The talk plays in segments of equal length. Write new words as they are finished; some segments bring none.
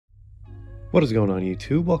What is going on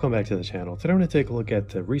YouTube? Welcome back to the channel. Today I'm going to take a look at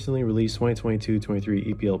the recently released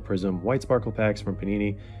 2022-23 EPL Prizm White Sparkle Packs from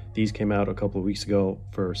Panini. These came out a couple of weeks ago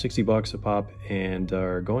for 60 bucks a pop and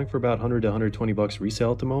are going for about 100 to 120 bucks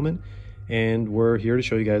resale at the moment. And we're here to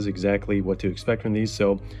show you guys exactly what to expect from these.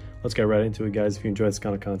 So let's get right into it, guys. If you enjoy this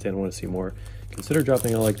kind of content and want to see more, consider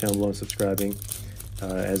dropping a like down below and subscribing,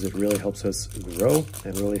 as it really helps us grow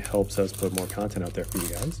and really helps us put more content out there for you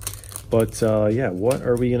guys. But yeah, what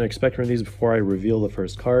are we going to expect from these before I reveal the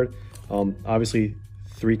first card? Obviously,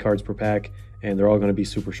 3 cards per pack, and they're all going to be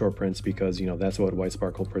super short prints because, you know, that's what White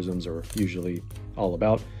Sparkle Prizms are usually all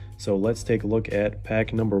about. So let's take a look at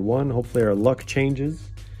pack number 1. Hopefully our luck changes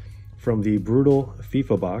from the brutal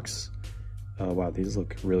FIFA box. Wow, these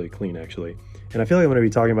look really clean, actually. And I feel like I'm going to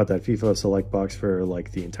be talking about that FIFA Select box for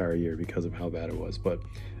like the entire year because of how bad it was, but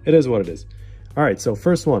it is what it is. All right, so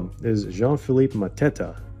first one is Jean-Philippe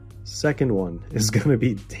Mateta. Second one is going to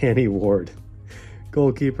be Danny Ward,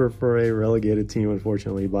 goalkeeper for a relegated team,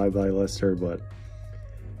 unfortunately. Bye-bye Leicester, but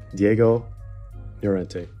Diego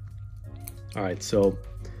Llorente. All right, so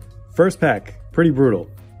first pack, pretty brutal.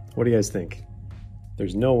 What do you guys think?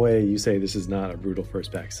 There's no way you say this is not a brutal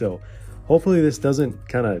first pack. So hopefully this doesn't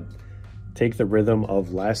kind of take the rhythm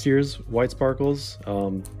of last year's White Sparkles.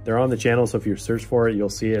 They're on the channel, so if you search for it, you'll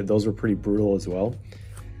see it. Those were pretty brutal as well.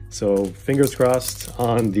 So fingers crossed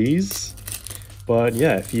on these. But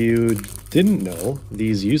yeah, if you didn't know,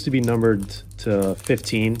 these used to be numbered to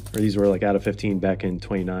 15, or these were like out of 15 back in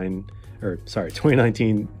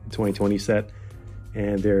 2019-2020 set.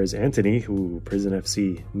 And there's Anthony, who new Prizm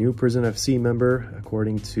FC member,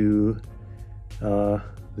 according to the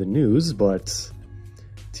news. But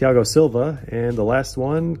Thiago Silva, and the last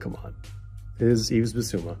one, come on, is Yves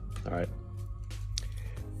Bissouma. All right.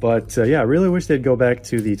 But yeah, I really wish they'd go back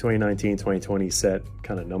to the 2019-2020 set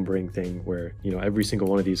kind of numbering thing where, you know, every single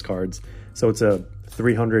one of these cards. So it's a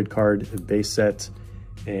 300 card base set.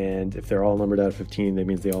 And if they're all numbered out of 15, that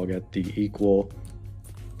means they all get the equal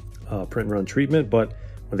print and run treatment. But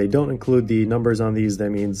when they don't include the numbers on these, that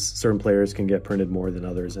means certain players can get printed more than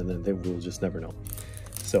others, and then we'll just never know.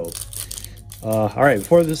 So, all right,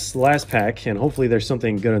 before this last pack, and hopefully there's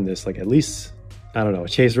something good in this, like at least, I don't know,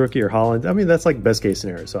 Chase rookie or Holland. I mean, that's like best case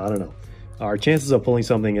scenario, so I don't know. Our chances of pulling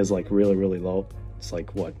something is like really, really low. It's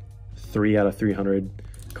like, what, 3 out of 300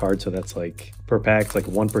 cards, so that's like per pack, it's like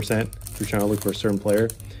 1% if you're trying to look for a certain player.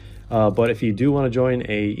 But if you do want to join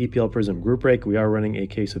a EPL Prizm group break, we are running a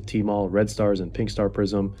case of Tmall Red Stars and Pink Star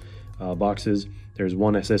Prizm boxes. There's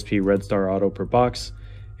 1 SSP Red Star Auto per box,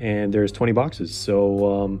 and there's 20 boxes.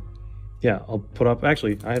 So yeah, I'll put up,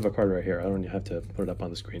 actually, I have a card right here. I don't have to put it up on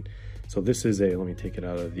the screen. So this is a, let me take it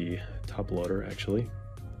out of the top loader, actually,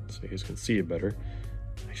 so you guys can see it better.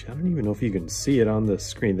 Actually, I don't even know if you can see it on the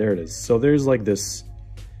screen. There it is. So there's like this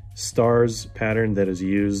stars pattern that is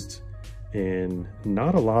used in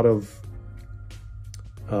not a lot of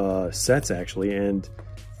sets, actually. And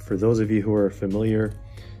for those of you who are familiar,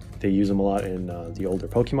 they use them a lot in the older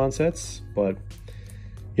Pokemon sets. But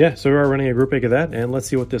yeah, so we are running a group break of that. And let's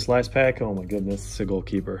see what this last pack, oh my goodness, it's a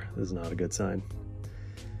goalkeeper. This is not a good sign.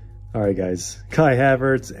 All right, guys, Kai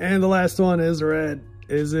Havertz, and the last one is red.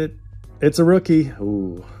 Is it? It's a rookie.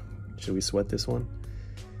 Ooh, should we sweat this one?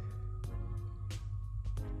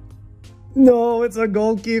 No, it's a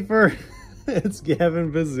goalkeeper. It's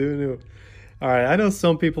Gavin Bazunu. All right, I know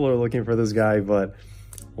some people are looking for this guy, but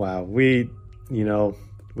wow, we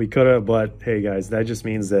could have, but hey, guys, that just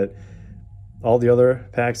means that all the other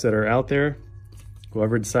packs that are out there,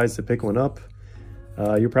 whoever decides to pick one up,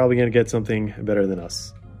 you're probably going to get something better than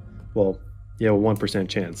us. Well, you have a 1%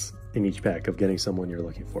 chance in each pack of getting someone you're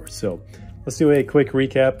looking for. So let's do a quick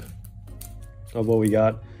recap of what we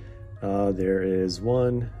got. There is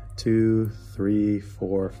 1, 2, 3,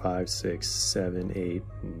 4, 5, 6, 7, 8,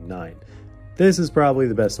 9. This is probably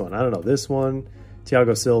the best one. I don't know. This one,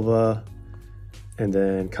 Thiago Silva, and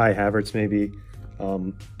then Kai Havertz maybe.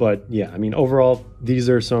 But yeah, I mean, overall, these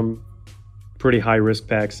are some pretty high risk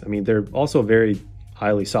packs. I mean, they're also very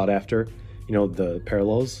highly sought after. You know, the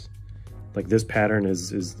parallels. Like this pattern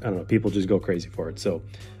is I don't know, people just go crazy for it. So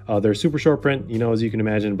they're super short print, you know, as you can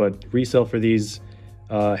imagine, but resale for these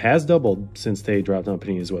has doubled since they dropped on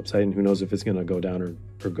Panini's website, and who knows if it's going to go down or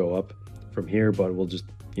go up from here, but we'll just,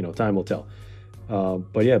 you know, time will tell.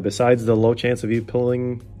 But yeah, besides the low chance of you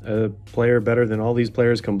pulling a player better than all these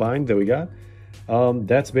players combined that we got,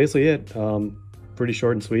 that's basically it. Pretty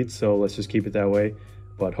short and sweet, so let's just keep it that way.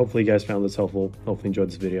 But hopefully you guys found this helpful, hopefully enjoyed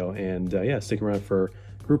this video, and yeah, stick around for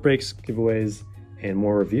group breaks, giveaways, and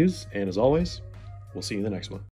more reviews. And as always, we'll see you in the next one.